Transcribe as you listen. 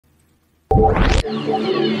And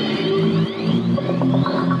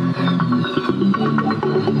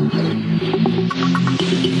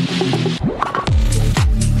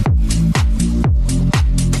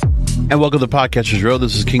welcome to Podcasters Row.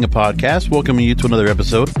 This is King of Podcasts, welcoming you to another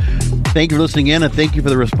episode. Thank you for listening in, and thank you for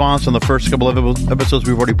the response on the first couple of episodes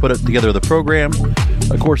we've already put together of the program.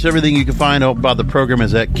 Of course, everything you can find out about the program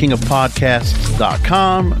is at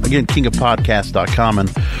kingofpodcasts.com. Again, kingofpodcasts.com.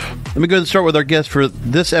 And let me go ahead and start with our guest for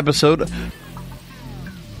this episode.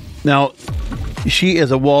 Now, she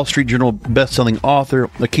is a Wall Street Journal best-selling author,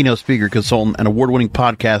 a keynote speaker, consultant, and award-winning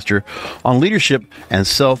podcaster on leadership and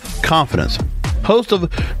self-confidence. Host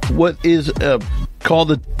of what is called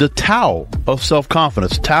the Tao of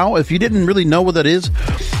self-confidence. Tao, if you didn't really know what that is,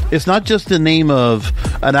 it's not just the name of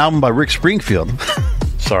an album by Rick Springfield.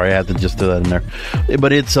 Sorry, I had to just throw that in there.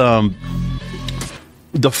 But it's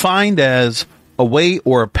defined as a way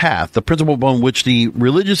or a path, the principle upon which the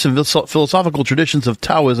religious and philosophical traditions of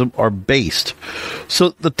Taoism are based. So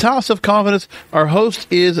the Tao of self-confidence, our host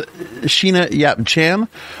is Sheena Yap Chan.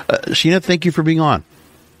 Sheena, thank you for being on.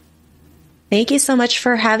 Thank you so much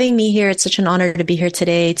for having me here. It's such an honor to be here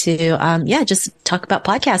today to, just talk about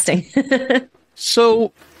podcasting.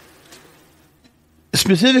 So,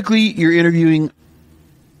 specifically, you're interviewing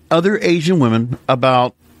other Asian women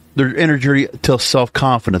about their inner journey to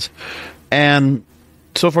self-confidence. And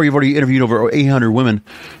so far, you've already interviewed over 800 women.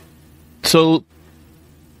 So,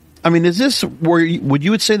 I mean, is this where would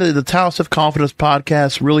you would say that the Tao of Self-Confidence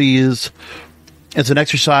podcast really is, it's an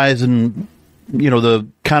exercise in, the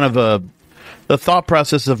kind of the thought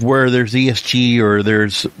process of where there's ESG or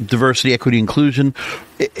there's diversity, equity, inclusion?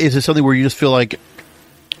 Is it something where you just feel like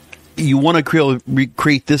you want to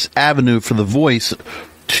recreate this avenue for the voice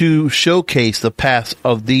to showcase the paths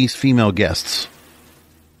of these female guests?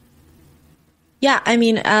 Yeah, I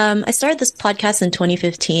mean, I started this podcast in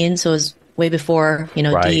 2015, so it was way before,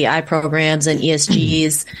 right. DEI programs and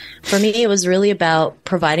ESGs. For me, it was really about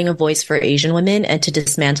providing a voice for Asian women and to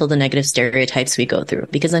dismantle the negative stereotypes we go through.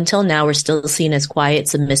 Because until now, we're still seen as quiet,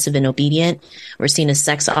 submissive, and obedient. We're seen as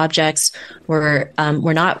sex objects. We're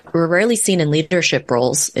rarely seen in leadership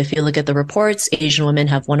roles. If you look at the reports, Asian women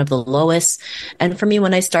have one of the lowest. And for me,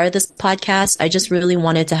 when I started this podcast, I just really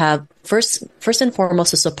wanted to have first and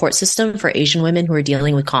foremost a support system for Asian women who are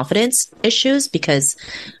dealing with confidence issues, because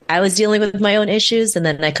I was dealing with my own issues, and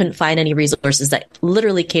then I couldn't find any resources that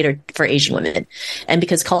literally catered for Asian women. And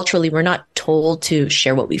because culturally we're not told to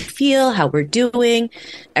share what we feel, how we're doing,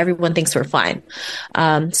 everyone thinks we're fine.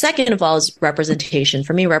 Second of all is representation.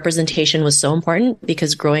 For me, representation was so important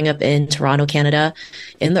because growing up in Toronto, Canada,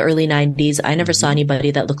 in the early 90s, I never saw anybody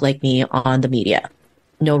that looked like me on the media.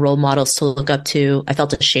 No role models to look up to. I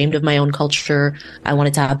felt ashamed of my own culture. I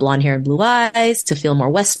wanted to have blonde hair and blue eyes, to feel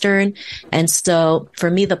more Western. And so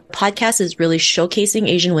for me, the podcast is really showcasing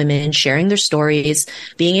Asian women, sharing their stories,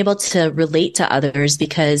 being able to relate to others,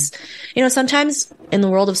 because, sometimes in the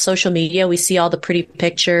world of social media, we see all the pretty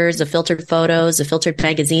pictures, the filtered photos, the filtered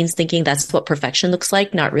magazines, thinking that's what perfection looks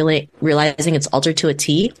like, not really realizing it's altered to a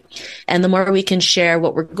T. And the more we can share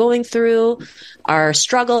what we're going through, our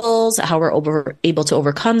struggles, how we're able to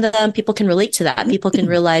overcome them, people can relate to that. People can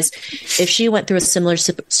realize if she went through a similar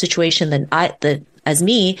situation as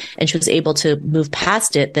me, and she was able to move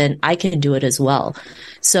past it, then I can do it as well.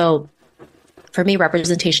 So for me,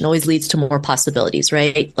 representation always leads to more possibilities,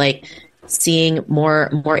 right? Like seeing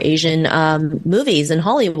more Asian movies in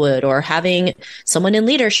Hollywood, or having someone in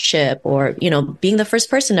leadership, or, being the first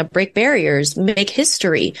person to break barriers, make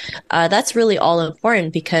history. That's really all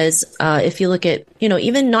important, because if you look at,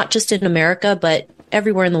 even not just in America, but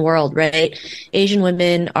everywhere in the world, right? Asian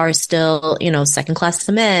women are still, second class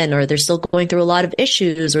to men, or they're still going through a lot of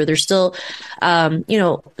issues, or they're still,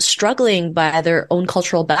 struggling by their own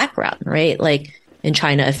cultural background, right? Like, in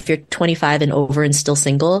China, if you're 25 and over and still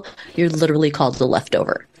single, you're literally called the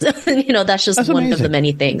leftover. That's just one amazing of the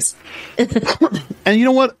many things. And you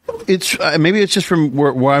know what? It's maybe it's just from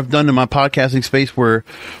where I've done in my podcasting space, where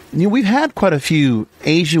we've had quite a few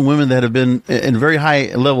Asian women that have been in very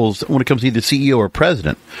high levels when it comes to either CEO or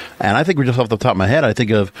president. And I think we're just off the top of my head.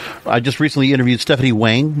 I just recently interviewed Stephanie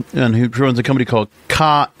Wang, who runs a company called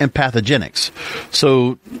Ka Empathogenics.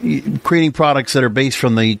 So creating products that are based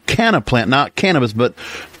from the canna plant, not cannabis, but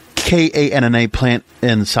Kanna plant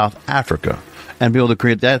in South Africa, and be able to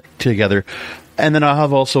create that together. And then I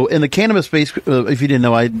have also in the cannabis space, if you didn't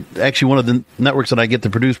know, I actually, one of the networks that I get to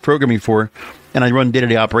produce programming for and I run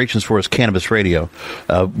day-to-day operations for is Cannabis Radio.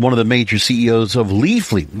 One of the major CEOs of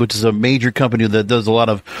Leafly, which is a major company that does a lot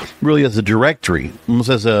of, really as a directory, almost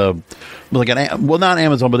as a, like not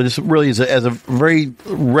Amazon, but it just really is as a very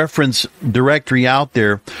reference directory out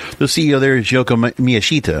there the CEO there is Yoko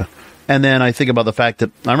Miyashita. And then I think about the fact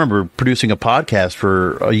that I remember producing a podcast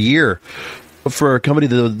for a year for a company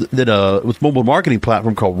that was a mobile marketing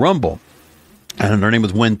platform called Rumble. And her name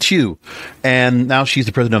was Wen Tu, and now she's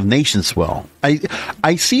the president of NationSwell.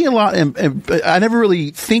 I see a lot, and I never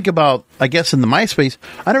really think about, I guess, in the MySpace,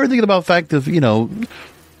 I never think about the fact of, in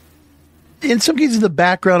some cases, the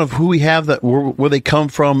background of who we have, that where they come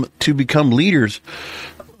from to become leaders.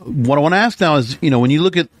 What I want to ask now is, when you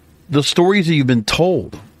look at the stories that you've been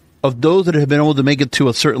told of those that have been able to make it to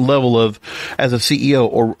a certain level of, as a CEO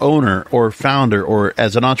or owner or founder or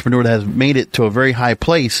as an entrepreneur that has made it to a very high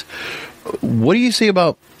place, what do you say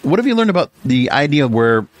about, what have you learned about the idea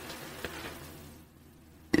where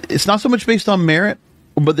it's not so much based on merit,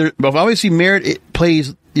 but obviously merit, it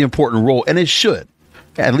plays the important role, and it should.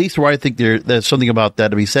 At least where I think there's something about that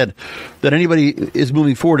to be said, that anybody is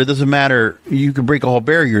moving forward. It doesn't matter. You can break all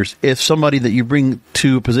barriers if somebody that you bring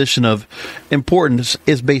to a position of importance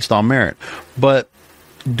is based on merit. But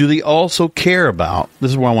do they also care about,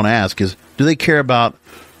 this is what I want to ask, is do they care about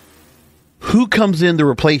who comes in to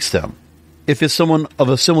replace them? If it's someone of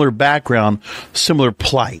a similar background, similar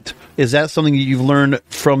plight, is that something that you've learned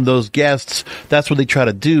from those guests? That's what they try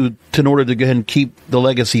to do in order to go ahead and keep the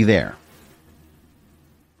legacy there.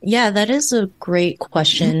 Yeah, that is a great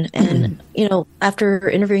question. And, after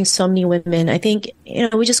interviewing so many women, I think,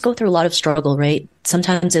 we just go through a lot of struggle, right?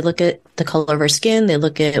 Sometimes they look at the color of our skin, they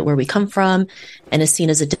look at where we come from, and it's seen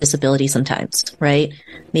as a disability sometimes, right?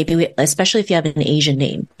 Maybe especially if you have an Asian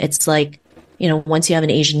name, it's like, once you have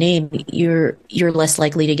an Asian name, you're less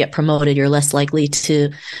likely to get promoted. You're less likely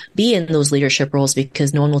to be in those leadership roles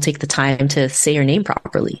because no one will take the time to say your name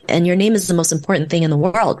properly. And your name is the most important thing in the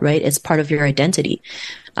world, right? It's part of your identity.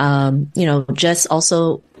 Just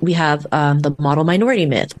also we have the model minority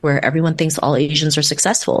myth where everyone thinks all Asians are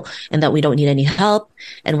successful and that we don't need any help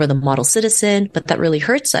and we're the model citizen, but that really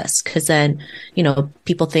hurts us because then,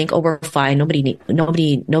 people think, oh, we're fine.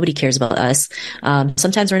 Nobody cares about us.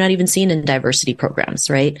 Sometimes we're not even seen in diversity programs,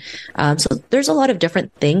 right? So there's a lot of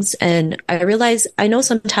different things. And I know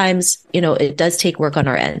sometimes, it does take work on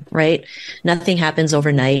our end, right? Nothing happens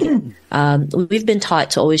overnight. We've been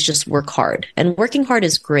taught to always just work hard, and working hard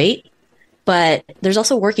is great. But there's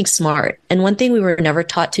also working smart. And one thing we were never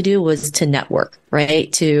taught to do was to network,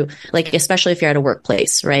 right? Especially if you're at a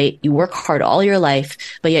workplace, right? You work hard all your life,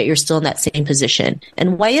 but yet you're still in that same position.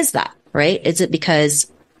 And why is that, right? Is it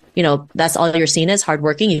because, that's all you're seen as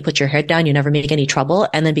hardworking? You put your head down, you never make any trouble.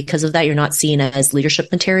 And then because of that, you're not seen as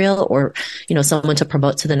leadership material or, someone to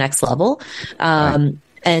promote to the next level. Right.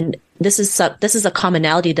 And this is a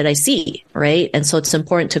commonality that I see, right? And so it's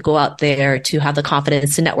important to go out there to have the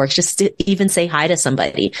confidence to network, just to even say hi to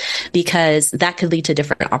somebody, because that could lead to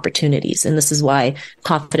different opportunities. And this is why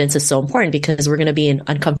confidence is so important, because we're going to be in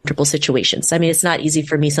uncomfortable situations. I mean, it's not easy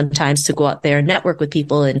for me sometimes to go out there and network with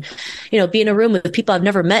people and, be in a room with people I've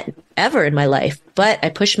never met ever in my life. But I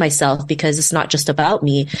push myself because it's not just about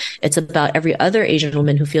me. It's about every other Asian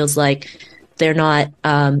woman who feels like they're not,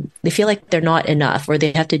 they feel like they're not enough, or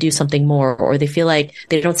they have to do something more, or they feel like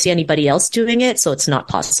they don't see anybody else doing it, so it's not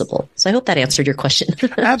possible. So I hope that answered your question.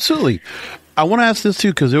 Absolutely. I want to ask this too,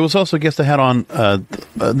 because there was also a guest I had on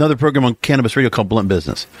another program on cannabis radio called Blunt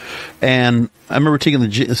Business. And I remember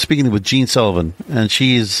speaking with Jean Sullivan, and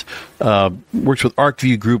she's works with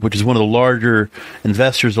ArcView Group, which is one of the larger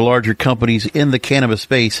investors, the larger companies in the cannabis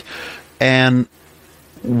space. And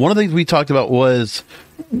one of the things we talked about was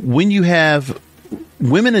when you have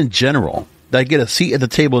women in general that get a seat at the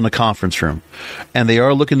table in the conference room and they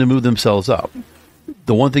are looking to move themselves up,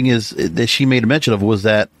 the one thing is that she made a mention of was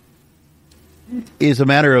that is a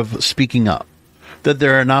matter of speaking up. That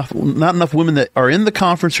there are not enough women that are in the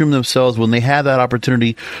conference room themselves when they have that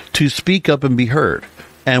opportunity to speak up and be heard.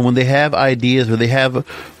 And when they have ideas or they have,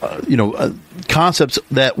 concepts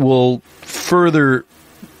that will further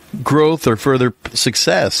growth or further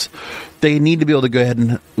success, they need to be able to go ahead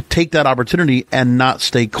and take that opportunity and not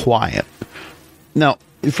stay quiet. Now,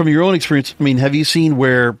 from your own experience, I mean, have you seen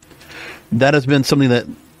where that has been something that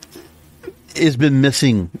has been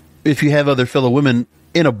missing? If you have other fellow women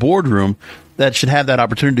in a boardroom that should have that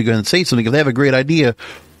opportunity to go ahead and say something, if they have a great idea,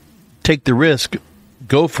 take the risk,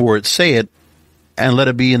 go for it, say it, and let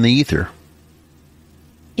it be in the ether.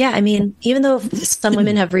 Yeah, I mean, even though some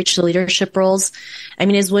women have reached the leadership roles, I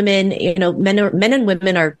mean, as women, men and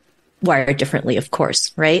women are wired differently, of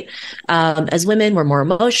course, right? As women, we're more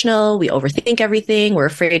emotional. We overthink everything. We're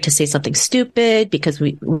afraid to say something stupid because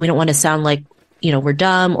we don't want to sound like, we're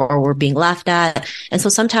dumb or we're being laughed at. And so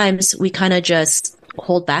sometimes we kind of just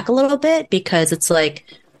hold back a little bit because it's like,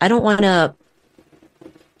 I don't want to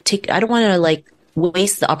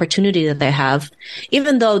waste the opportunity that they have,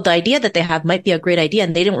 even though the idea that they have might be a great idea,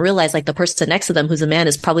 and they don't realize like the person next to them who's a man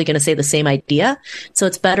is probably going to say the same idea. So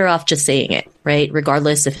it's better off just saying it, right?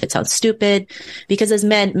 Regardless if it sounds stupid, because as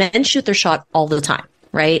men shoot their shot all the time,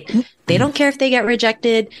 right? They don't care if they get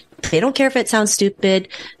rejected. They don't care if it sounds stupid.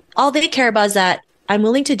 All they care about is that I'm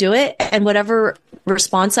willing to do it, and whatever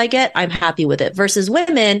response I get, I'm happy with it. Versus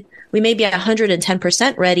women, we may be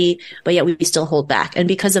 110% ready, but yet we still hold back. And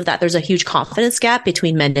because of that, there's a huge confidence gap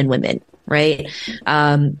between men and women, right?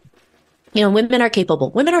 Women are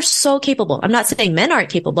capable. Women are so capable. I'm not saying men aren't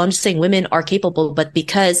capable. I'm just saying women are capable, but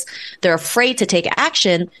because they're afraid to take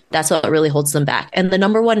action, that's what really holds them back. And the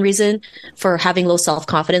number one reason for having low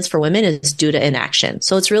self-confidence for women is due to inaction.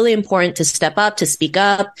 So it's really important to step up, to speak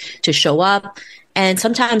up, to show up. And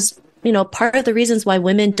sometimes, part of the reasons why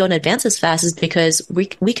women don't advance as fast is because we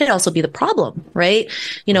could also be the problem, right?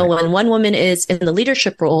 When one woman is in the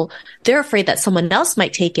leadership role, they're afraid that someone else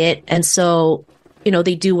might take it. And so,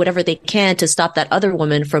 they do whatever they can to stop that other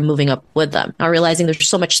woman from moving up with them, not realizing there's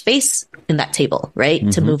so much space in that table,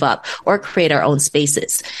 right? To move up or create our own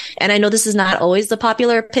spaces. And I know this is not always the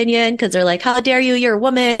popular opinion because they're like, how dare you? You're a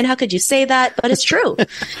woman. How could you say that? But it's true.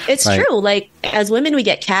 It's true. Like as women, we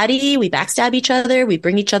get catty, we backstab each other, we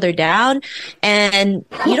bring each other down, and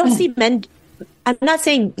you don't see men. I'm not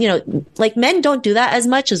saying, like men don't do that as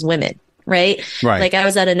much as women, right? Like I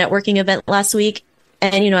was at a networking event last week.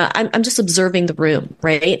 And, I'm just observing the room,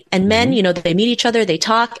 right? And men, they meet each other, they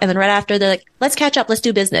talk, and then right after they're like, let's catch up, let's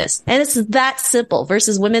do business. And it's that simple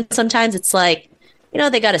versus women. Sometimes it's like,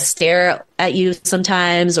 they got to stare at you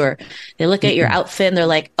sometimes, or they look at your outfit and they're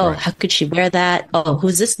like, oh, how could she wear that? Oh,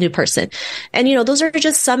 who's this new person? And, those are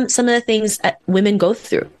just some of the things that women go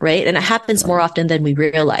through, right? And it happens more often than we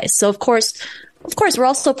realize. So of course, we're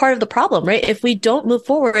also part of the problem, right? If we don't move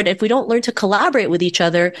forward, if we don't learn to collaborate with each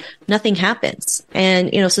other, nothing happens. And,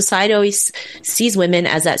 society always sees women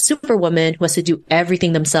as that superwoman who has to do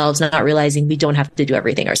everything themselves, not realizing we don't have to do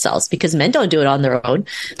everything ourselves because men don't do it on their own.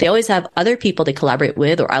 They always have other people they collaborate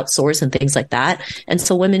with or outsource and things like that. And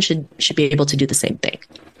so women should be able to do the same thing.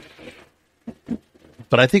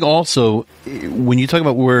 But I think also when you talk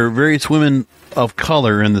about where various women of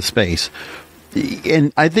color in the space,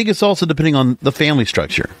 and I think it's also depending on the family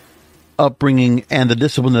structure, upbringing, and the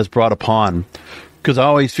discipline that's brought upon. Because I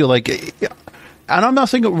always feel like, and I'm not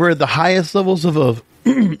saying we're at the highest levels of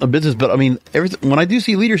a business, but I mean, when I do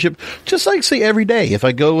see leadership, just like say every day, if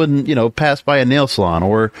I go and, pass by a nail salon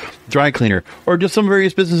or dry cleaner or just some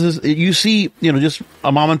various businesses, you see, just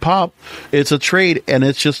a mom and pop, it's a trade. And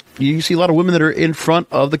it's just, you see a lot of women that are in front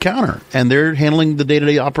of the counter and they're handling the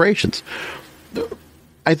day-to-day operations.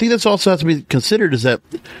 I think that's also has to be considered is that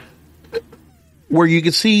where you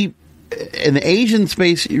can see in the Asian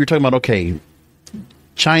space, you're talking about, okay,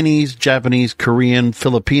 Chinese, Japanese, Korean,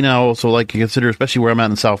 Filipino. So like you consider, especially where I'm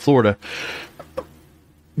at in South Florida,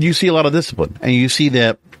 you see a lot of discipline and you see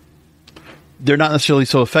that they're not necessarily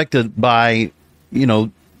so affected by,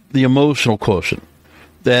 the emotional quotient.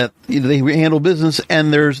 That they handle business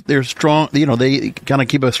and they're strong, they kind of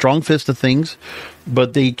keep a strong fist of things,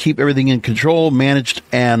 but they keep everything in control, managed,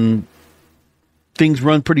 and things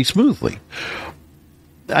run pretty smoothly.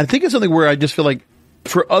 I think it's something where I just feel like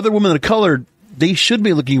for other women of color, they should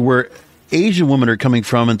be looking where Asian women are coming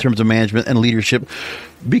from in terms of management and leadership,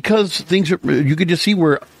 because you could just see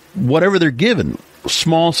where whatever they're given,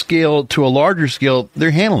 small scale to a larger scale,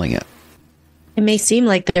 they're handling it. It may seem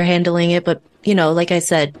like they're handling it, but like I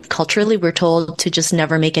said, culturally, we're told to just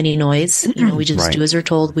never make any noise. We just do as we're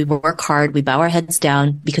told. We work hard. We bow our heads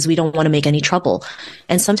down because we don't want to make any trouble.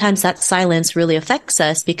 And sometimes that silence really affects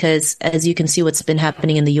us because, as you can see, what's been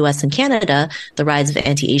happening in the U.S. and Canada, the rise of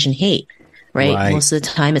anti-Asian hate. Right? Most of the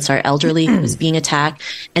time, it's our elderly who's being attacked,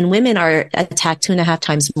 and women are attacked 2.5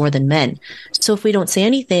 times more than men. So if we don't say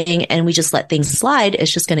anything and we just let things slide,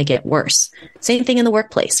 it's just going to get worse. Same thing in the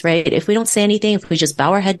workplace, right? If we don't say anything, if we just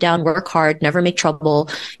bow our head down, work hard, never make trouble,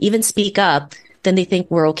 even speak up, then they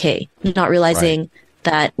think we're okay, not realizing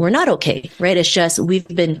that we're not okay, right? It's just we've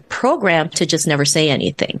been programmed to just never say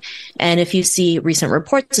anything. And if you see recent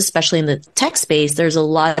reports, especially in the tech space, there's a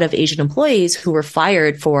lot of Asian employees who were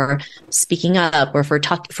fired for speaking up or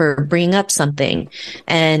for bringing up something.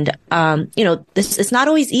 And, it's not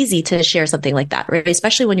always easy to share something like that, right?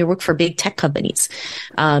 Especially when you work for big tech companies.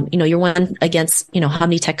 You're one against, how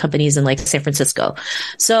many tech companies in like San Francisco.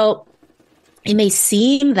 So it may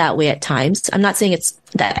seem that way at times. I'm not saying it's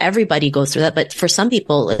that everybody goes through that, but for some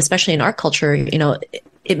people, especially in our culture,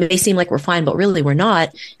 it may seem like we're fine, but really we're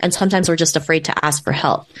not. And sometimes we're just afraid to ask for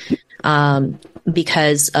help.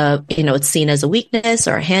 because it's seen as a weakness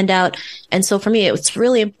or a handout. And so for me, it's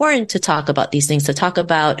really important to talk about these things, to talk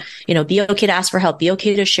about, be okay to ask for help, be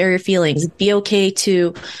okay to share your feelings, be okay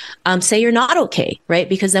to say you're not okay, right?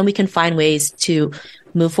 Because then we can find ways to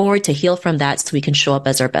move forward, to heal from that, so we can show up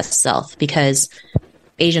as our best self. Because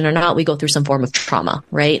Asian or not, we go through some form of trauma,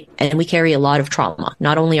 right? And we carry a lot of trauma,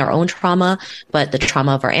 not only our own trauma, but the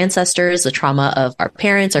trauma of our ancestors, the trauma of our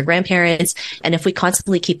parents, our grandparents. And if we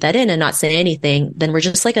constantly keep that in and not say anything, then we're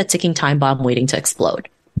just like a ticking time bomb waiting to explode.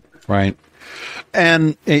 Right.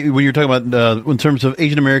 And when you're talking about, in terms of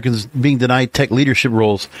Asian Americans being denied tech leadership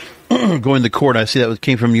roles, going to court, I see that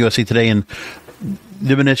came from USA Today, and there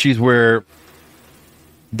have been issues where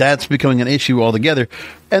that's becoming an issue altogether.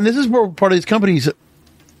 And this is where part of these companies,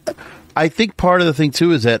 I think part of the thing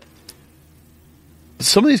too is that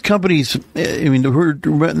some of these companies, I mean,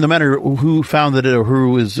 no matter who founded it or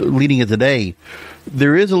who is leading it today,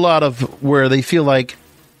 there is a lot of where they feel like,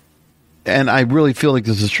 and I really feel like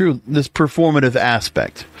this is true, this performative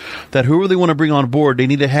aspect, that whoever they want to bring on board, they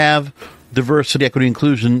need to have diversity, equity,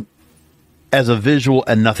 inclusion as a visual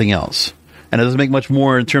and nothing else. And it doesn't make much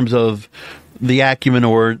more in terms of the acumen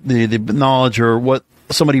or the knowledge or what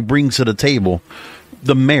somebody brings to the table,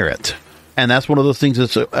 the merit. And that's one of those things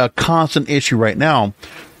that's a constant issue right now.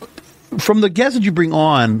 From the guests that you bring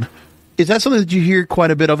on, is that something that you hear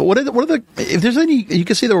quite a bit of? What are the, if there's any, you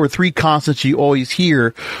can say there were 3 constants you always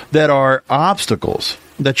hear that are obstacles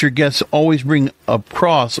that your guests always bring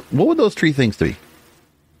across. What would those 3 things be?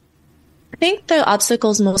 I think the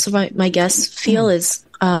obstacles most of my guests feel is,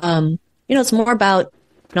 it's more about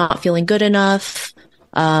not feeling good enough,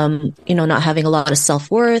 not having a lot of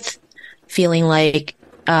self-worth, feeling like,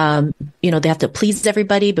 they have to please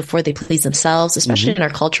everybody before they please themselves, especially in our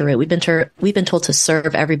culture, right? We've been told to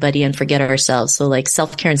serve everybody and forget ourselves. So like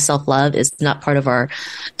self-care and self-love is not part of our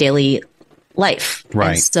daily life.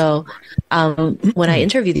 Right. And so, when I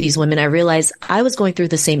interviewed these women, I realized I was going through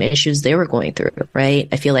the same issues they were going through, right?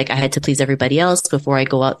 I feel like I had to please everybody else before I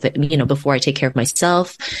go out, before I take care of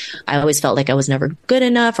myself. I always felt like I was never good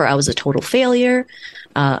enough, or I was a total failure.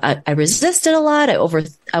 I resisted a lot. I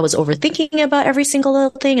was overthinking about every single little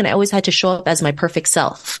thing, and I always had to show up as my perfect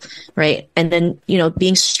self, right? And then,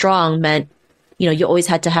 being strong meant, you always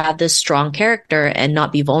had to have this strong character and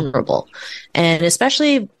not be vulnerable. And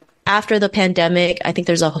especially after the pandemic, I think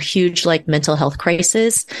there's a huge mental health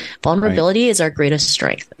crisis. Vulnerability is our greatest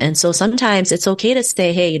strength. And so sometimes it's okay to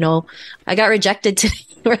say, hey, I got rejected today,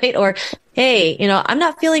 right? Or, hey, I'm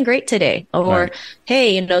not feeling great today. Or,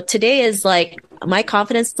 hey, today is my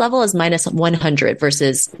confidence level is minus 100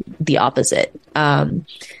 versus the opposite.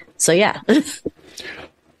 So yeah.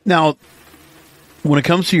 Now, when it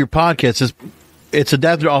comes to your podcast, it's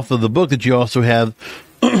adapted off of the book that you also have,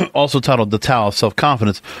 also titled The Tao of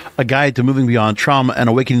Self-Confidence, A Guide to Moving Beyond Trauma and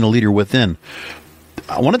Awakening the Leader Within.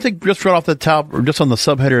 I want to take just right off the top, or just on the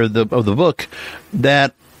subheader of the book,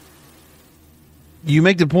 that you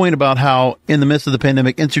make the point about how in the midst of the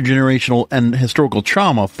pandemic, intergenerational and historical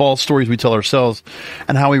trauma, false stories we tell ourselves,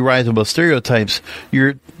 and how we rise above stereotypes,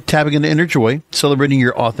 you're tapping into inner joy, celebrating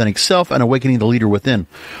your authentic self, and awakening the leader within.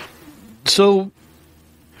 So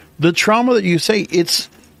the trauma that you say,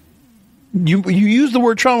 you use the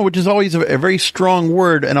word trauma, which is always a very strong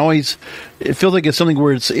word, and always it feels like it's something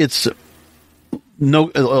where it's a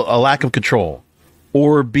lack of control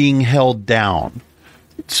or being held down.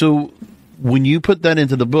 So when you put that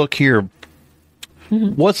into the book here,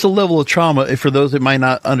 what's the level of trauma for those that might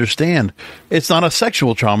not understand? It's not a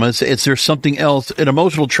sexual trauma. It's there's something else, an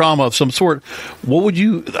emotional trauma of some sort. What would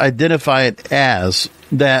you identify it as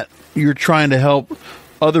that you're trying to help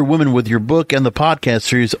other women with your book and the podcast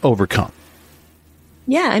series overcome?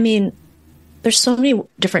 Yeah, I mean, there's so many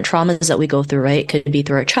different traumas that we go through, right? It could be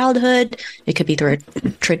through our childhood. It could be through our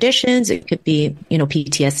traditions. It could be,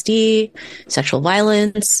 PTSD, sexual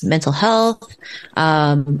violence, mental health.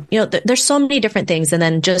 There's so many different things. And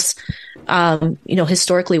then just,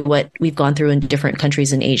 historically what we've gone through in different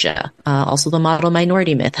countries in Asia. Also the model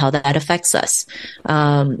minority myth, how that affects us.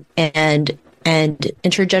 And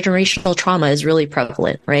intergenerational trauma is really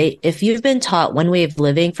prevalent, right? If you've been taught one way of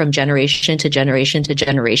living from generation to generation to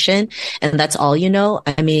generation, and that's all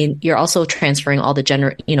I mean, you're also transferring all the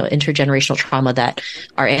intergenerational trauma that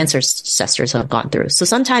our ancestors have gone through. So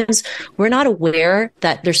sometimes we're not aware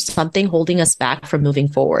that there's something holding us back from moving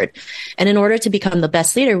forward. And in order to become the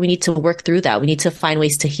best leader, we need to work through that. We need to find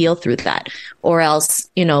ways to heal through that, or else,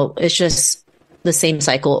 it's just the same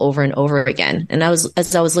cycle over and over again. And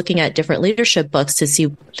as I was looking at different leadership books to see,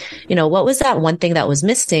 what was that one thing that was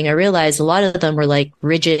missing, I realized a lot of them were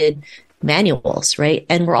rigid manuals, right?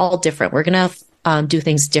 And we're all different. We're going to have do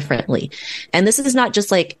things differently. And this is not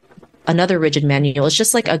just like another rigid manual. It's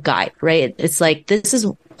just like a guide, right? It's like, this is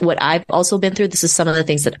what I've also been through. This is some of the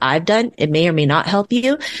things that I've done. It may or may not help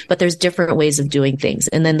you, but there's different ways of doing things.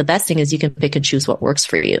 And then the best thing is you can pick and choose what works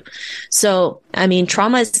for you. So, I mean,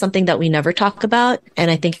 trauma is something that we never talk about. And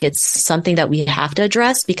I think it's something that we have to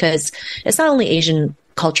address because it's not only Asian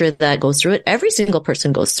culture that goes through it. Every single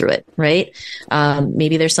person goes through it, right?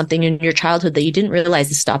 Maybe there's something in your childhood that you didn't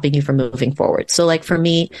realize is stopping you from moving forward. So like for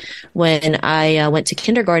me, when I went to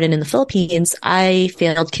kindergarten in the Philippines, I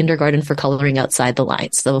failed kindergarten for coloring outside the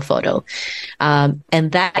lines of a photo.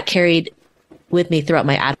 And that carried with me throughout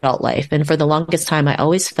my adult life. And for the longest time, I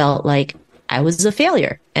always felt like I was a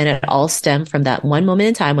failure. And it all stemmed from that one moment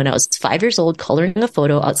in time when I was 5 years old, coloring a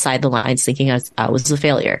photo outside the lines, thinking I was a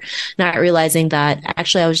failure, not realizing that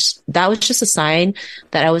actually that was just a sign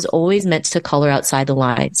that I was always meant to color outside the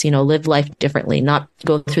lines, live life differently, not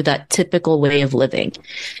go through that typical way of living.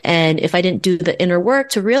 And if I didn't do the inner work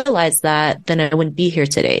to realize that, then I wouldn't be here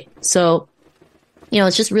today. So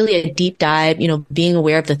it's just really a deep dive, being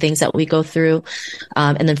aware of the things that we go through,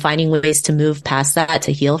 and then finding ways to move past that,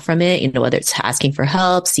 to heal from it, whether it's asking for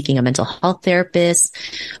help, seeking a mental health therapist,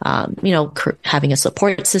 having a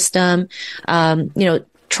support system.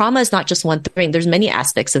 Trauma is not just one thing. There's many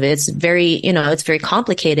aspects of it. It's very, it's very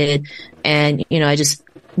complicated. And, I just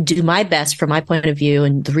do my best from my point of view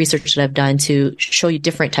and the research that I've done to show you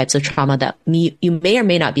different types of trauma that you may or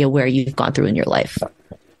may not be aware you've gone through in your life.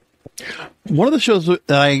 One of the shows that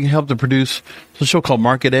I helped to produce is a show called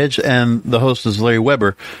Market Edge, and the host is Larry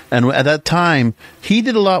Weber. And at that time, he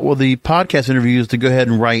did a lot with the podcast interviews to go ahead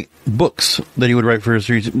and write books that he would write for his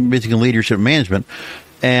basically leadership management.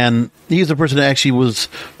 And he's the person that actually was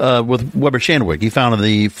with Weber Shandwick. He founded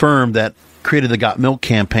the firm that created the Got Milk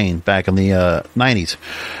campaign back in the 90s.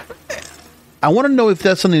 I want to know if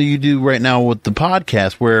that's something that you do right now with the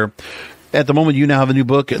podcast, where at the moment, you now have a new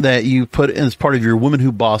book that you put in as part of your Women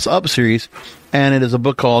Who Boss Up series, and it is a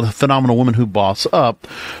book called Phenomenal Women Who Boss Up.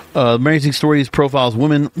 Amazing stories profiles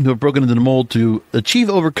women who have broken into the mold to achieve,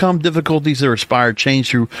 overcome difficulties, or aspire change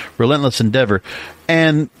through relentless endeavor.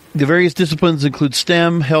 And the various disciplines include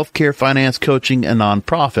STEM, healthcare, finance, coaching, and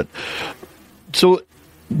nonprofit. So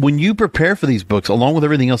when you prepare for these books, along with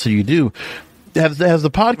everything else that you do, has the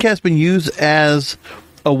podcast been used as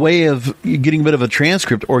a way of getting a bit of a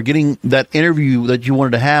transcript or getting that interview that you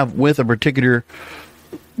wanted to have with a particular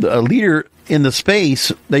leader in the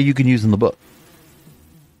space that you can use in the book?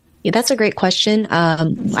 Yeah, that's a great question.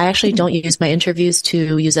 I actually don't use my interviews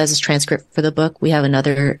to use as a transcript for the book. We have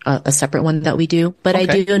a separate one that we do, but okay.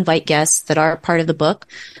 I do invite guests that are part of the book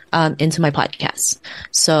into my podcast.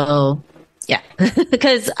 So yeah,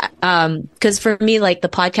 because for me, like, the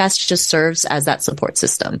podcast just serves as that support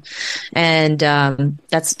system. And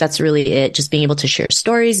that's really it. Just being able to share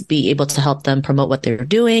stories, be able to help them promote what they're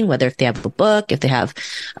doing, whether if they have a book, if they have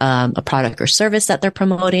a product or service that they're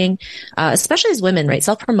promoting, especially as women, right?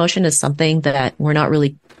 Self-promotion is something that we're not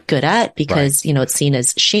really good at because, right. It's seen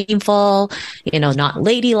as shameful, not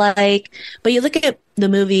ladylike. But you look at the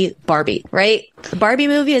movie Barbie, right? The Barbie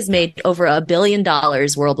movie has made over $1 billion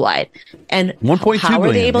worldwide. And 1.2 how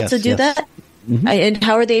are they able to do yes. that? Mm-hmm. And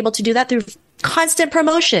how are they able to do that? Through constant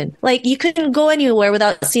promotion. Like, you couldn't go anywhere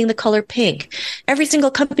without seeing the color pink. Every single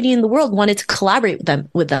company in the world wanted to collaborate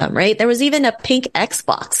with them, right? There was even a pink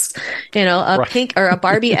Xbox, right. Pink or a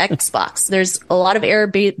Barbie Xbox. There's a lot of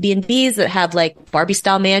Airbnbs that have like Barbie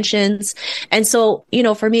style mansions. And so,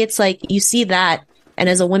 for me, it's like, you see that. And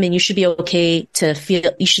as a woman, you should feel okay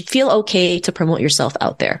to promote yourself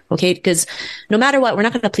out there. Okay. Because no matter what, we're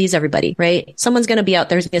not going to please everybody, right? Someone's going to be out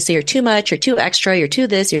there who's going to say you're too much, you're too extra, you're too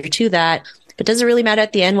this, you're too that. It doesn't really matter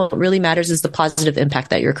at the end. What really matters is the positive impact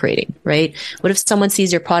that you're creating, right? What if someone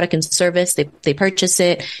sees your product and service, they purchase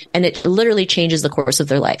it, and it literally changes the course of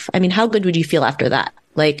their life? I mean, how good would you feel after that?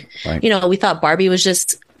 Like, right. We thought Barbie was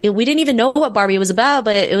just, we didn't even know what Barbie was about,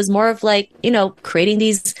 but it was more of like, creating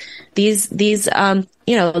these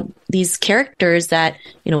characters that,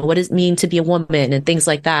 what does it mean to be a woman and things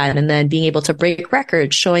like that. And then being able to break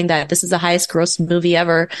records, showing that this is the highest grossing movie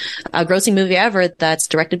ever that's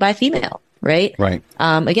directed by a female. Right. Right.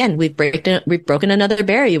 Again, we've broken another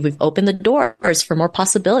barrier. We've opened the doors for more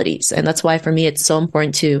possibilities. And that's why for me, it's so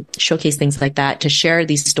important to showcase things like that, to share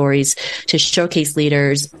these stories, to showcase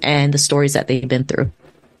leaders and the stories that they've been through.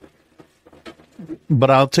 But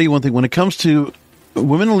I'll tell you one thing, when it comes to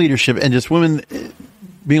women in leadership and just women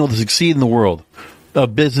being able to succeed in the world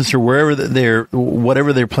of business or wherever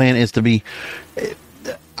whatever their plan is to be,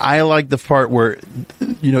 I like the part where,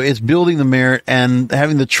 it's building the merit and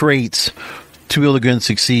having the traits to be able to go and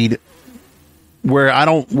succeed where I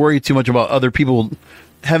don't worry too much about other people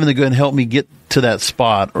having to go and help me get to that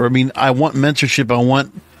spot. Or, I mean, I want mentorship. I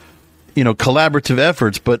want, collaborative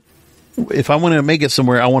efforts. But if I want to make it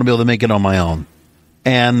somewhere, I want to be able to make it on my own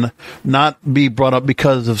and not be brought up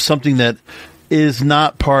because of something that is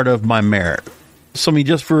not part of my merit. So, I mean,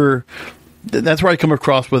 that's where I come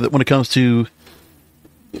across with it when it comes to,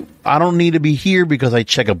 I don't need to be here because I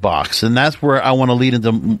check a box. And that's where I want to lead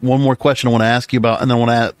into one more question I want to ask you about. And then I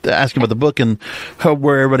want to ask you about the book and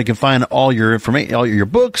where everybody can find all your information, all your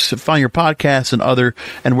books, find your podcasts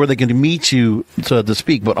and where they can meet you to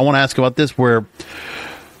speak. But I want to ask about this, where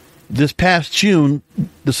this past June,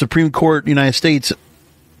 the Supreme Court of the United States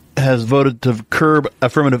has voted to curb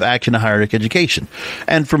affirmative action in higher education.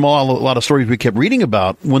 And from a lot of stories we kept reading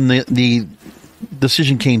about, when the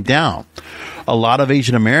decision came down, a lot of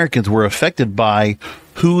Asian Americans were affected by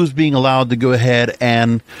who was being allowed to go ahead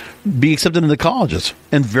and be accepted into colleges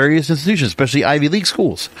and various institutions, especially Ivy League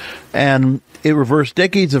schools. And it reversed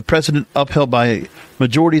decades of precedent upheld by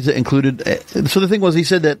majorities that included. So the thing was, he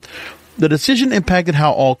said that the decision impacted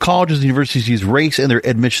how all colleges and universities use race in their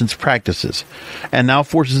admissions practices, and now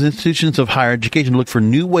forces institutions of higher education to look for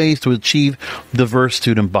new ways to achieve diverse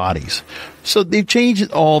student bodies. So they've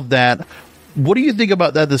changed all that. What do you think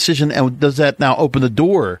about that decision, and does that now open the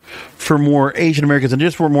door for more Asian Americans and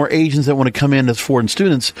just for more Asians that want to come in as foreign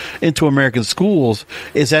students into American schools?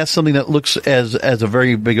 Is that something that looks as a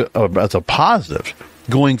very big as a positive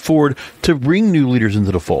going forward to bring new leaders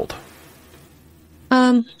into the fold?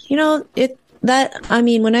 When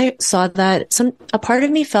I saw that, a part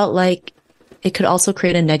of me felt like it could also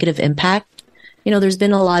create a negative impact. There's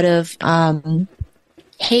been a lot of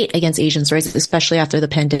hate against Asians, right? Especially after the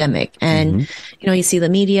pandemic. And, you see the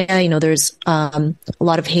media, there's a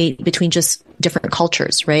lot of hate between just different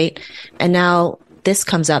cultures, right? And now this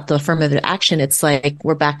comes up, the affirmative action. It's like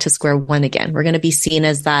we're back to square one again. We're going to be seen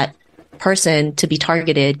as that person to be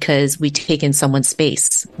targeted because we take in someone's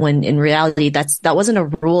space, when in reality that wasn't a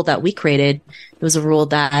rule that we created. It was a rule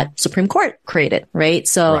that Supreme Court created, right?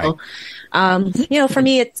 So for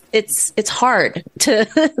me it's hard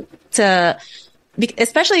to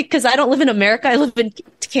especially because I don't live in America, I live in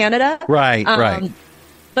Canada, right.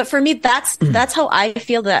 But for me, that's how I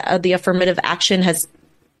feel that the affirmative action it's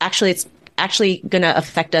actually going to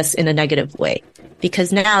affect us in a negative way,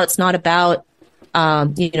 because now it's not about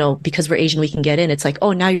because we're Asian, we can get in. It's like,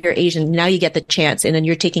 oh, now you're Asian, now you get the chance, and then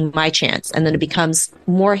you're taking my chance. And then it becomes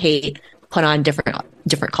more hate put on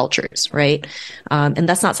different cultures, right? And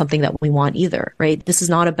that's not something that we want either, right? This is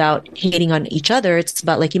not about hating on each other. It's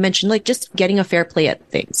about, like you mentioned, like just getting a fair play at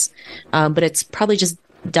things. But it's probably just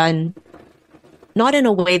done not in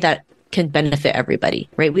a way that can benefit everybody,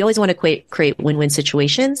 right? We always want to create win-win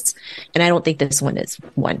situations. And I don't think this one is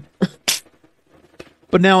one.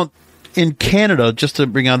 But now, in Canada, just to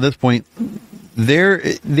bring out this point,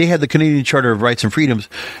 they had the Canadian Charter of Rights and Freedoms,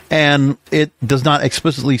 and it does not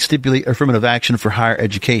explicitly stipulate affirmative action for higher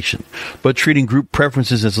education, but treating group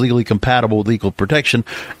preferences as legally compatible with equal protection.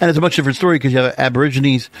 And it's a much different story because you have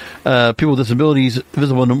Aborigines, people with disabilities,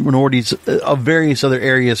 visible minorities of various other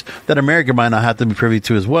areas that America might not have to be privy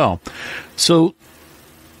to as well. So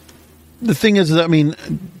the thing is, I mean,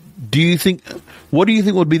 what do you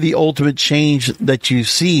think would be the ultimate change that you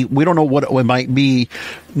see? We don't know what it might be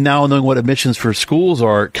now, knowing what admissions for schools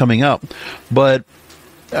are coming up, but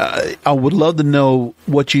I would love to know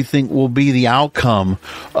what you think will be the outcome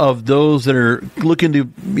of those that are looking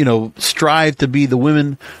to, strive to be the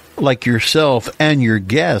women like yourself and your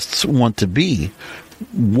guests want to be.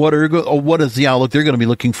 What is the outlook they're going to be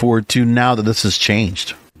looking forward to now that this has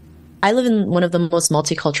changed? I live in one of the most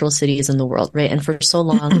multicultural cities in the world, right? And for so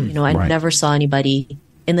long, I never saw anybody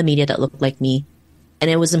in the media that looked like me. And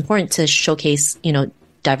it was important to showcase,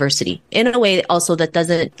 diversity in a way also that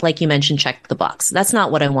doesn't, like you mentioned, check the box. That's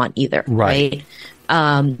not what I want either, right?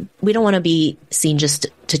 We don't want to be seen just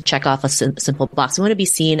to check off a simple box. We want to be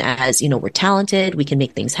seen as, we're talented, we can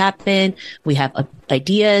make things happen, we have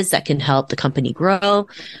ideas that can help the company grow.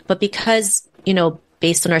 But because,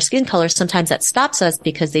 based on our skin color, sometimes that stops us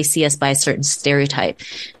because they see us by a certain stereotype.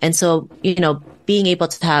 And so, being able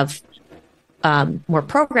to have more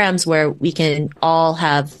programs where we can all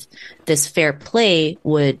have this fair play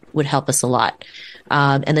would help us a lot.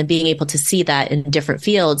 And then being able to see that in different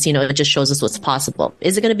fields, it just shows us what's possible.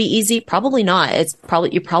 Is it going to be easy? Probably not. You're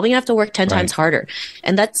probably going to have to work 10 times harder.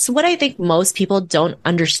 And that's what I think most people don't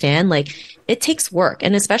understand. Like, it takes work.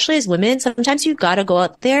 And especially as women, sometimes you got to go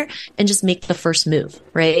out there and just make the first move,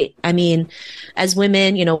 right? I mean, as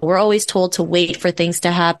women, we're always told to wait for things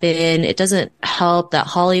to happen. It doesn't help that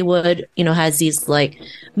Hollywood, has these like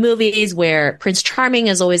movies where Prince Charming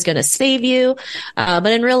is always going to save you. But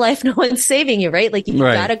in real life, no one's saving you, right? Like you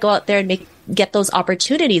got to go out there and get those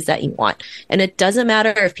opportunities that you want. And it doesn't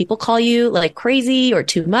matter if people call you like crazy or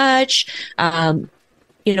too much.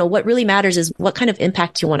 What really matters is what kind of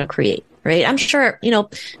impact you want to create, right? I'm sure,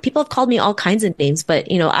 people have called me all kinds of names, but,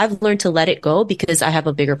 I've learned to let it go because I have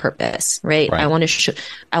a bigger purpose, right? I want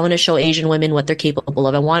to show Asian women what they're capable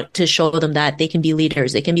of. I want to show them that they can be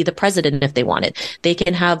leaders. They can be the president if they want it. They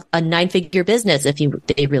can have a 9-figure business if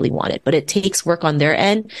they really want it, but it takes work on their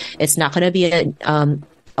end. It's not going to be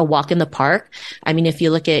a walk in the park. I mean, if you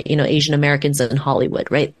look at, Asian Americans in Hollywood,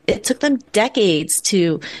 right? It took them decades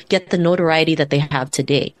to get the notoriety that they have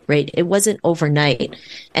today, right? It wasn't overnight.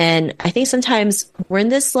 And I think sometimes we're in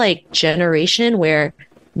this like generation where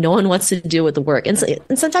no one wants to deal with the work. And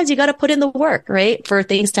sometimes you got to put in the work, right? For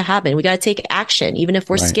things to happen. We got to take action, even if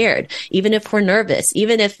we're scared, even if we're nervous,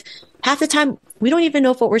 even if half the time we don't even know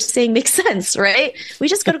if what we're saying makes sense, right? We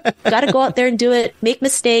just got to go out there and do it, make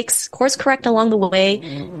mistakes, course correct along the way.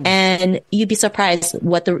 And you'd be surprised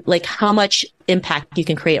how much impact you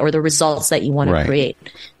can create or the results that you want to create.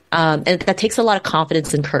 And that takes a lot of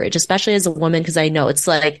confidence and courage, especially as a woman, because I know it's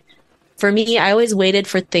like, for me, I always waited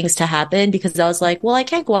for things to happen because I was like, well, I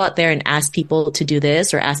can't go out there and ask people to do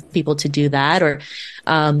this or ask people to do that. Or,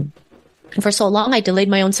 for so long, I delayed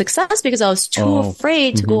my own success because I was too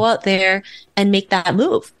afraid to go out there and make that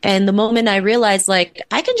move. And the moment I realized, like,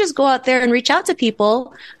 I can just go out there and reach out to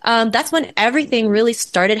people, that's when everything really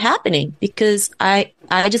started happening because I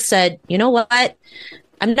just said, you know what?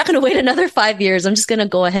 I'm not going to wait another 5 years. I'm just going to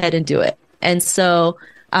go ahead and do it. And so,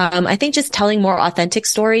 I think just telling more authentic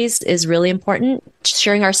stories is really important.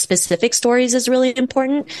 Sharing our specific stories is really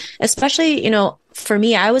important, especially, for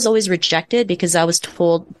me, I was always rejected because I was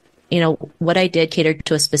told, what I did catered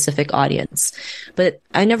to a specific audience. But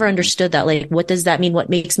I never understood that. Like, what does that mean? What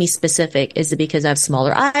makes me specific? Is it because I have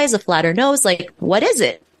smaller eyes, a flatter nose? Like, what is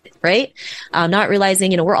it? Right? Not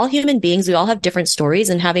realizing, we're all human beings. We all have different stories,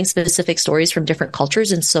 and having specific stories from different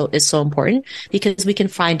cultures is so important because we can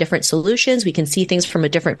find different solutions. We can see things from a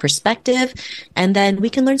different perspective, and then we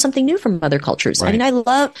can learn something new from other cultures. Right. I mean, I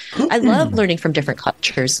love learning from different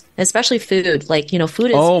cultures, especially food. Like,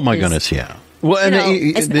 food is. Oh my goodness. Yeah. Well, and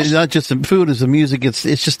it's not just the food, it's the music. It's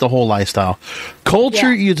just the whole lifestyle.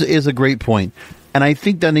 Culture is a great point. And I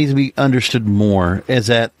think that needs to be understood more is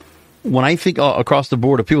that when I think across the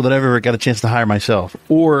board of people that I've ever got a chance to hire myself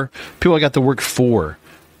or people I got to work for,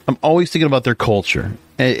 I'm always thinking about their culture.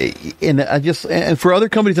 And for other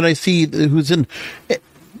companies that I see who's in,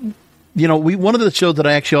 one of the shows that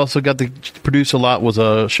I actually also got to produce a lot was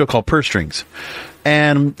a show called Purse Strings.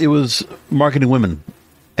 And it was marketing women.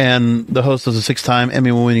 And the host was a 6-time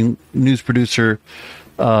Emmy-winning news producer,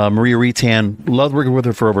 Maria Retan. Loved working with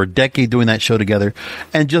her for over a decade doing that show together.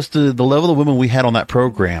 And just the level of women we had on that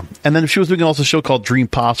program. And then she was doing also a show called Dream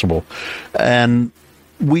Possible. And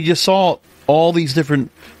we just saw all these different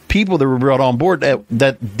people that were brought on board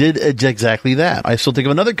that did exactly that. I still think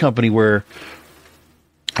of another company where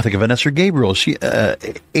I think of Vanessa Gabriel. She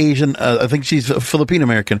Asian. I think she's Filipino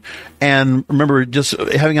American. And remember, just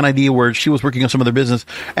having an idea where she was working on some other business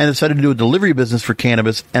and decided to do a delivery business for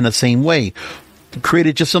cannabis, and the same way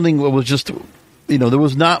created just something that was just, there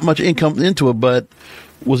was not much income into it, but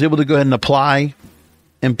was able to go ahead and apply,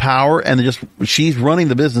 empower, and she's running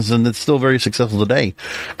the business, and it's still very successful today.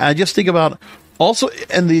 And I just think about. Also,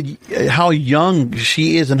 and how young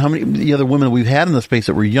she is and how many the other women we've had in the space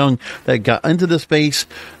that were young that got into the space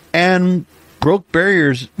and broke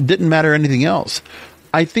barriers, didn't matter anything else.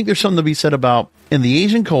 I think there's something to be said about in the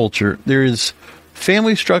Asian culture, there is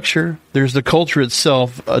family structure, there's the culture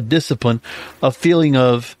itself, a discipline, a feeling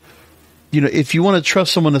of, if you want to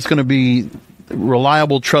trust someone that's going to be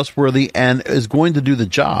reliable, trustworthy, and is going to do the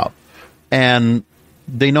job, and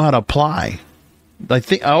they know how to apply. I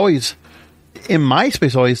think in my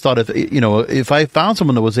space, I always thought if I found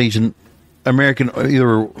someone that was Asian American,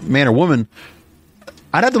 either man or woman,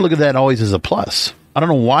 I'd have to look at that always as a plus. I don't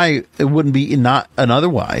know why it wouldn't be not an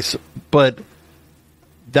otherwise, but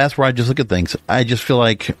that's where I just look at things. I just feel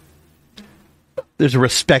like there's a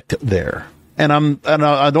respect there, and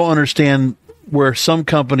I don't understand where some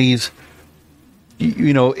companies,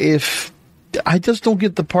 if I just don't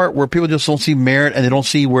get the part where people just don't see merit and they don't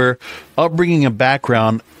see where upbringing and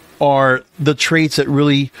background are the traits that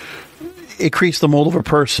really it creates the mold of a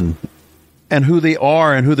person and who they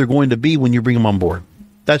are and who they're going to be when you bring them on board.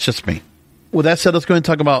 That's just me. with that said, let's go ahead and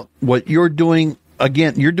talk about what you're doing.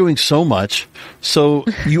 Again, you're doing so much. So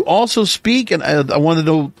you also speak, and I want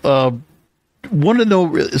to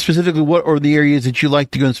know specifically what are the areas that you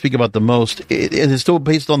like to go and speak about the most. Is it still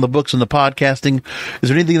based on the books and the podcasting? Is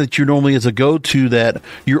there anything that you normally as a go-to that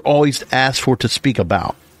you're always asked for to speak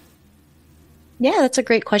about? Yeah, that's a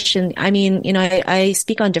great question. I mean, I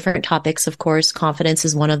speak on different topics. Of course, confidence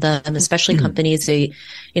is one of them, especially companies. They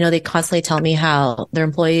constantly tell me how their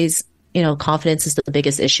employees, confidence is the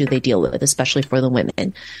biggest issue they deal with, especially for the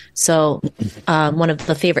women. So, one of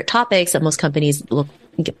the favorite topics that most companies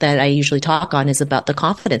that I usually talk on is about the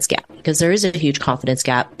confidence gap, because there is a huge confidence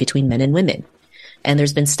gap between men and women. And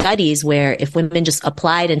there's been studies where if women just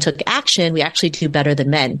applied and took action, we actually do better than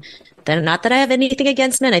men. Then, not that I have anything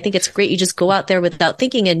against men. I think it's great. You just go out there without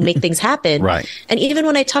thinking and make things happen. Right. And even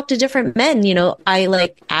when I talk to different men, I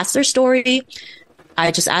ask their story. I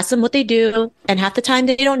just ask them what they do. And half the time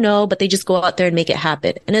they don't know, but they just go out there and make it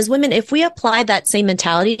happen. And as women, if we apply that same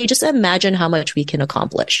mentality, just imagine how much we can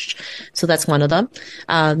accomplish. So that's one of them.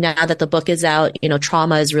 Now that the book is out,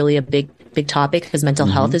 trauma is really a big topic, because mental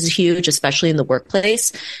health is huge, especially in the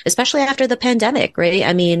workplace, especially after the pandemic, right?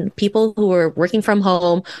 I mean, people who are working from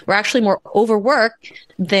home were actually more overworked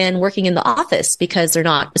than working in the office, because they're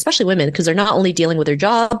not, especially women, because they're not only dealing with their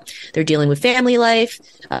job, they're dealing with family life,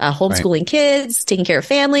 homeschooling kids, taking care of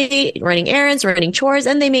family, running errands, running chores,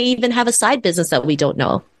 and they may even have a side business that we don't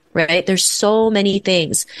know. Right. There's so many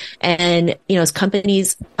things. And, as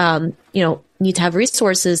companies, need to have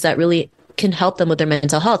resources that really can help them with their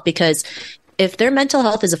mental health, because if their mental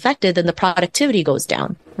health is affected, then the productivity goes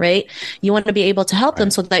down, right? You want to be able to help them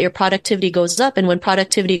so that your productivity goes up. And when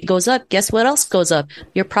productivity goes up, guess what else goes up?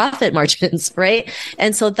 Your profit margins, right?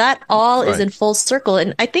 And so that all is in full circle.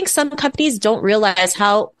 And I think some companies don't realize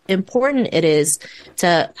how important it is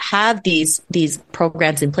to have these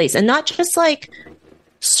programs in place, and not just like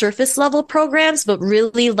surface level programs, but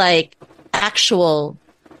really like actual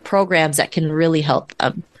programs that can really help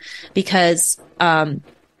them. Because, I've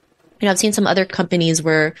seen some other companies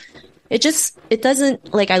where it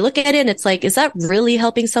doesn't, like, I look at it and it's like, is that really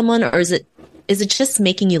helping someone, or is it just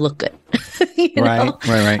making you look good?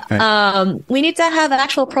 Right. We need to have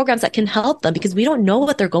actual programs that can help them, because we don't know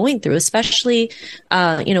what they're going through, especially,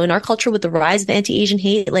 in our culture with the rise of anti-Asian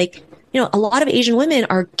hate. Like, a lot of Asian women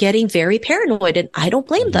are getting very paranoid, and I don't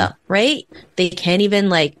blame them, right? They can't even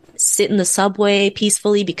sit in the subway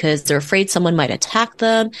peacefully because they're afraid someone might attack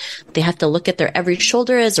them. They have to look at their every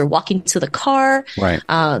shoulder as they're walking to the car. Right.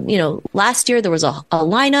 Last year there was a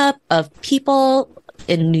lineup of people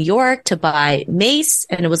in New York to buy mace,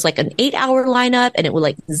 and it was like an 8-hour lineup, and it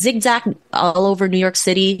would zigzag all over New York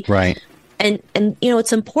City. Right. And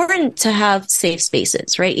it's important to have safe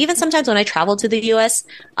spaces, right? Even sometimes when I travel to the US,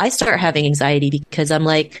 I start having anxiety because I'm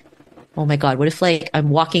like, oh my God, what if I'm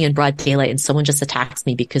walking in broad daylight and someone just attacks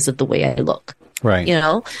me because of the way I look? Right.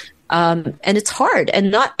 And it's hard,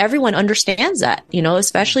 and not everyone understands that,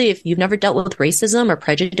 especially if you've never dealt with racism or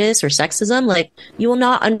prejudice or sexism, you will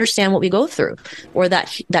not understand what we go through, or that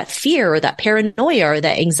fear or that paranoia or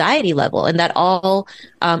that anxiety level. And that all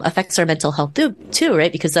affects our mental health too,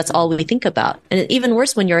 right? Because that's all we think about. And even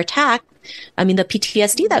worse, when you're attacked, I mean, the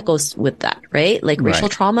PTSD that goes with that, right? Racial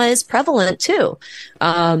trauma is prevalent too.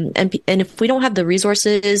 And if we don't have the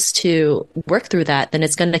resources to work through that, then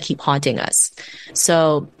it's going to keep haunting us.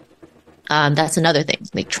 So, that's another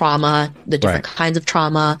thing, trauma, the different kinds of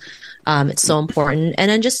trauma. It's so important. And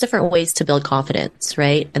then just different ways to build confidence,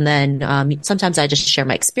 right? And then sometimes I just share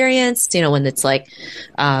my experience, when it's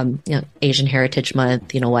Asian Heritage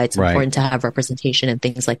Month, why it's important to have representation and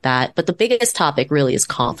things like that. But the biggest topic really is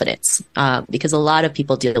confidence, because a lot of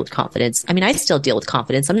people deal with confidence. I mean, I still deal with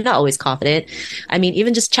confidence. I'm not always confident. I mean,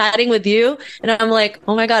 even just chatting with you, and I'm like,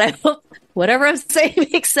 oh my God, I hope whatever I'm saying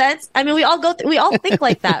makes sense. I mean, we all think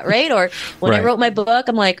like that, right? Or when I wrote my book,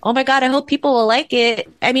 I'm like, oh my God, I hope people will like it.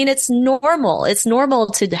 I mean, it's normal. It's normal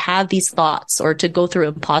to have these thoughts or to go through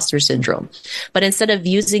imposter syndrome. But instead of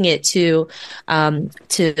using it to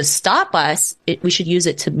stop us, we should use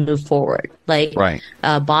it to move forward.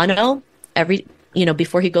 Bono,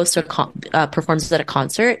 before he goes to performs at a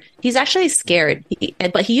concert, he's actually scared,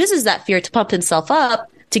 but he uses that fear to pump himself up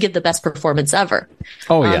to give the best performance ever.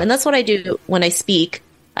 Oh, yeah. And that's what I do when I speak.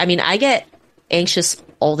 I mean, I get anxious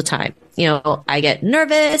all the time. I get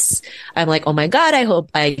nervous. I'm like, oh my God, I hope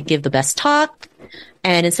I give the best talk.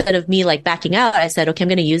 And instead of me backing out, I said, okay, I'm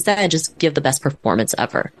going to use that and just give the best performance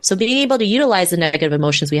ever. So being able to utilize the negative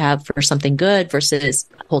emotions we have for something good versus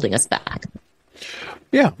holding us back.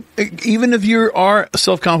 Yeah. Even if you are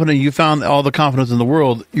self-confident, you found all the confidence in the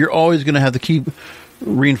world, you're always going to have to keep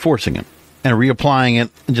reinforcing it. and reapplying it,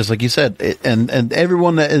 just like you said. And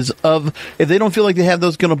everyone that is if they don't feel like they have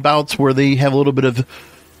those kind of bouts where they have a little bit of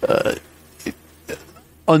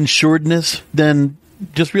unsuredness, then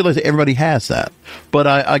just realize that everybody has that. But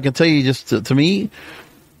I can tell you, just to me,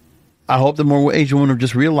 I hope that more Asian women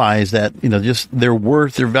just realize that, just their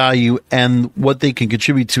worth, their value, and what they can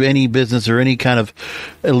contribute to any business or any kind of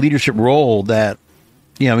leadership role. That,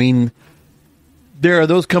 there are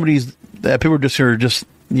those companies that people are just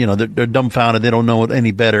they're dumbfounded. They don't know it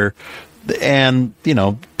any better. And,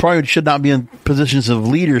 probably should not be in positions of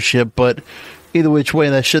leadership, but either which way,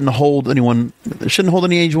 that shouldn't hold any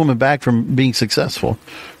Asian woman back from being successful.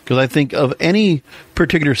 Because I think of any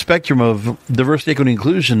particular spectrum of diversity, equity,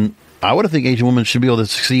 inclusion, I would think Asian women should be able to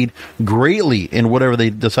succeed greatly in whatever they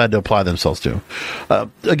decide to apply themselves to.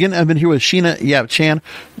 Again, I've been here with Sheena Yap Chan.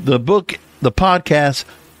 The book, the podcast,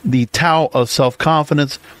 The Tao of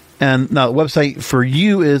Self-Confidence. And now the website for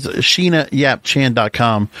you is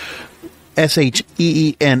SheenaYapChan.com.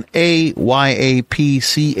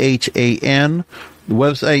 SheenaYapChan. The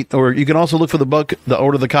website, or you can also look for the book,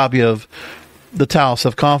 order the copy of The Tao of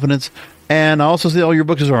Self-Confidence. And I also see all your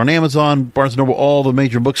books are on Amazon, Barnes & Noble, all the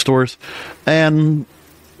major bookstores. And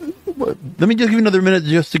let me just give you another minute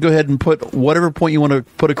just to go ahead and put whatever point you want to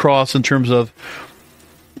put across in terms of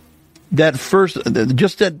that first,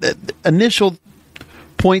 just that initial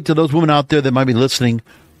point to those women out there that might be listening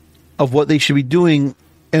of what they should be doing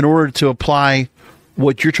in order to apply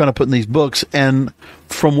what you're trying to put in these books, and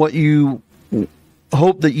from what you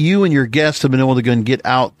hope that you and your guests have been able to go and get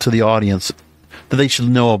out to the audience that they should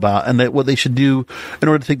know about, and that what they should do in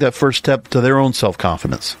order to take that first step to their own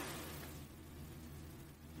self-confidence.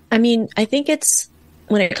 I think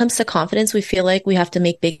when it comes to confidence, we feel like we have to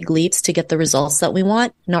make big leaps to get the results that we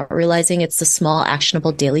want, not realizing it's the small,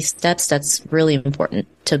 actionable daily steps that's really important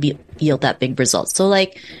to yield that big result. So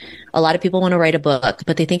like, a lot of people want to write a book,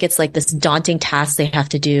 but they think it's like this daunting task they have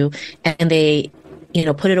to do, and they,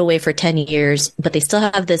 put it away for 10 years, but they still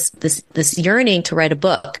have this yearning to write a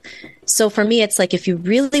book. So for me, it's like, if you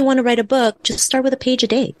really want to write a book, just start with a page a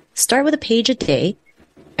day. Start with a page a day,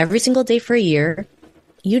 every single day for a year.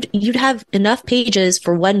 You'd have enough pages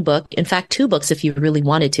for one book. In fact, 2 books if you really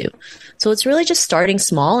wanted to. So it's really just starting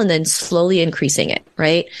small and then slowly increasing it,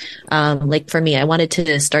 right? Like for me, I wanted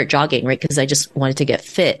to start jogging, right? Because I just wanted to get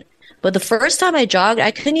fit. But the first time I jogged, I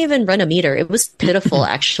couldn't even run a meter. It was pitiful,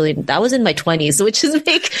 actually. That was in my 20s, which is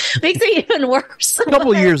makes it even worse. A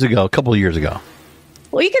couple years ago.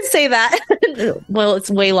 Well, you can say that. Well, it's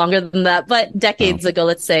way longer than that, but decades ago,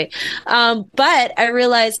 let's say. But I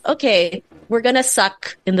realized, okay, we're going to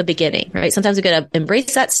suck in the beginning, right? Sometimes we got to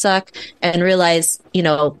embrace that suck and realize,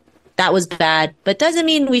 that was bad, but doesn't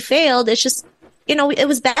mean we failed. It's just, it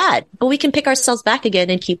was bad, but we can pick ourselves back again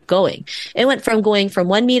and keep going. It went from going from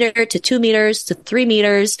 1 meter to 2 meters to 3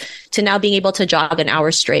 meters to now being able to jog an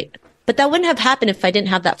hour straight. But that wouldn't have happened if I didn't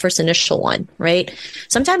have that first initial one, right?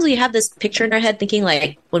 Sometimes we have this picture in our head thinking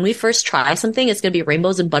like, when we first try something, it's going to be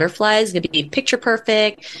rainbows and butterflies. It's going to be picture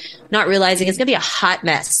perfect, not realizing it's going to be a hot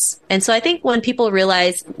mess. And so I think when people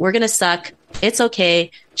realize we're going to suck, it's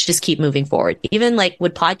okay. Just keep moving forward. Even like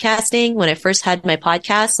with podcasting, when I first had my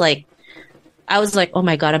podcast, like I was like, oh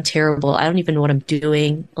my God, I'm terrible. I don't even know what I'm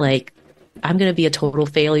doing. Like I'm going to be a total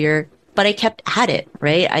failure, but I kept at it,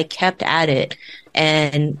 right? I kept at it.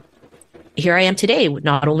 And here I am today,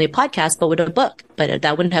 not only a podcast, but with a book. But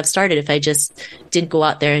that wouldn't have started if I just didn't go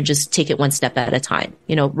out there and just take it one step at a time.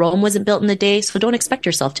 Rome wasn't built in a day, so don't expect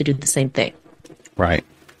yourself to do the same thing. Right.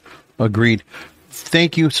 Agreed.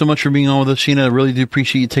 Thank you so much for being on with us, Sheena. I really do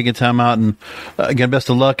appreciate you taking time out. And again, best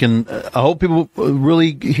of luck. And I hope people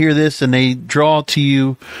really hear this and they draw to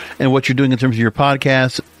you and what you're doing in terms of your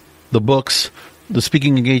podcast, the books, the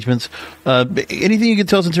speaking engagements. Anything you can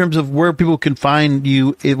tell us in terms of where people can find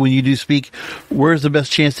you when you do speak? Where's the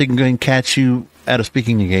best chance they can go and catch you at a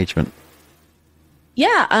speaking engagement?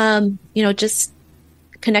 Yeah, just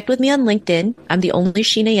connect with me on LinkedIn. I'm the only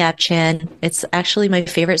Sheena Yap Chan. It's actually my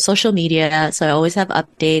favorite social media. So I always have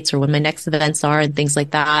updates or when my next events are and things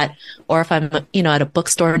like that. Or if I'm, at a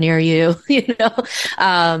bookstore near you,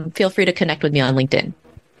 feel free to connect with me on LinkedIn.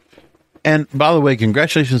 And by the way,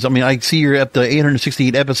 congratulations. I mean, I see you're up to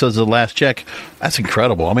 868 episodes of The Last Check. That's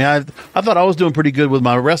incredible. I mean, I thought I was doing pretty good with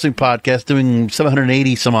my wrestling podcast, doing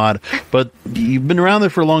 780 some odd, but you've been around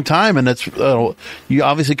there for a long time, and that's you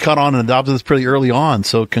obviously caught on and adopted this pretty early on.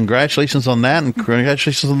 So congratulations on that, and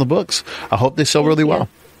congratulations on the books. I hope they sell really well.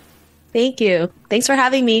 Thank you. Thanks for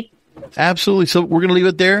having me. Absolutely. So we're going to leave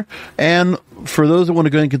it there. And for those that want to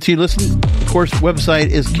go and continue listening, of course, website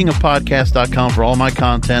is kingofpodcast.com for all my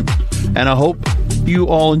content. And I hope you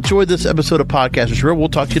all enjoyed this episode of Podcasters Row. We'll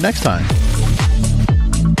talk to you next time.